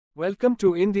Welcome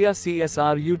to India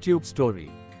CSR YouTube story.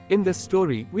 In this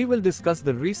story, we will discuss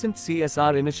the recent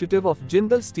CSR initiative of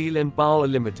Jindal Steel and Power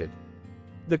Limited.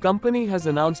 The company has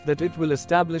announced that it will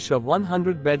establish a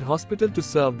 100-bed hospital to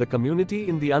serve the community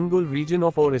in the Angul region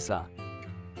of Odisha.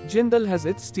 Jindal has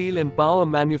its steel and power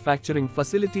manufacturing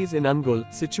facilities in Angul,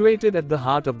 situated at the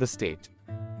heart of the state.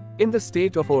 In the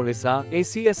state of Odisha, a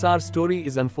CSR story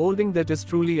is unfolding that is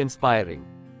truly inspiring.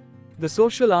 The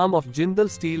social arm of Jindal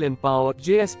Steel and Power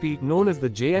 (JSP), known as the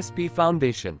JSP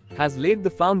Foundation, has laid the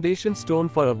foundation stone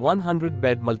for a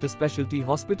 100-bed multispecialty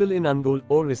hospital in Angul,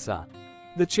 Odisha.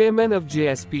 The chairman of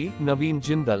JSP, Naveen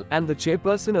Jindal, and the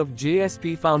chairperson of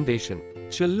JSP Foundation,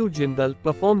 Shallu Jindal,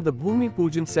 performed the Bhoomi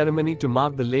Poojan ceremony to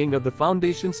mark the laying of the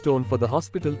foundation stone for the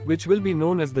hospital, which will be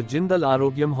known as the Jindal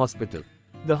Aarogyam Hospital.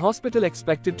 The hospital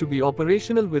expected to be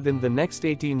operational within the next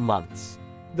 18 months.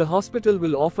 The hospital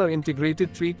will offer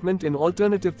integrated treatment in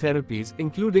alternative therapies,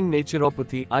 including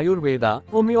Naturopathy, Ayurveda,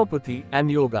 Homeopathy,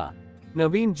 and Yoga.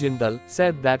 Naveen Jindal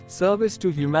said that service to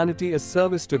humanity is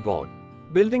service to God.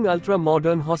 Building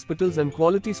ultra-modern hospitals and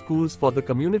quality schools for the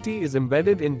community is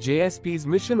embedded in JSP's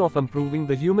mission of improving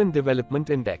the Human Development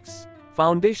Index.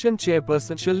 Foundation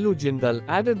Chairperson Shallu Jindal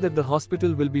added that the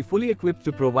hospital will be fully equipped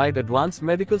to provide advanced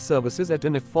medical services at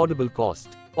an affordable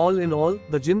cost. All in all,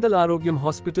 the Jindal Aarogyam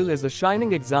Hospital is a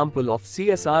shining example of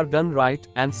CSR done right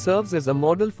and serves as a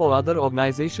model for other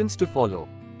organizations to follow.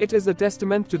 It is a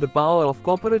testament to the power of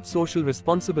corporate social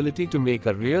responsibility to make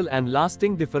a real and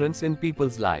lasting difference in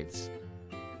people's lives.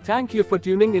 Thank you for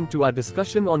tuning in to our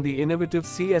discussion on the innovative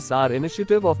CSR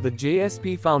initiative of the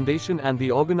JSP Foundation and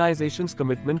the organization's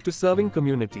commitment to serving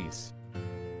communities.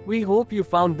 We hope you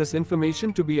found this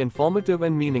information to be informative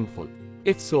and meaningful.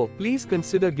 If so, please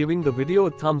consider giving the video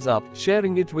a thumbs up,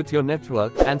 sharing it with your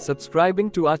network, and subscribing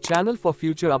to our channel for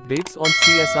future updates on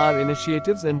CSR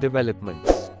initiatives and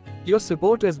developments. Your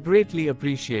support is greatly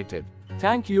appreciated.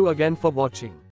 Thank you again for watching.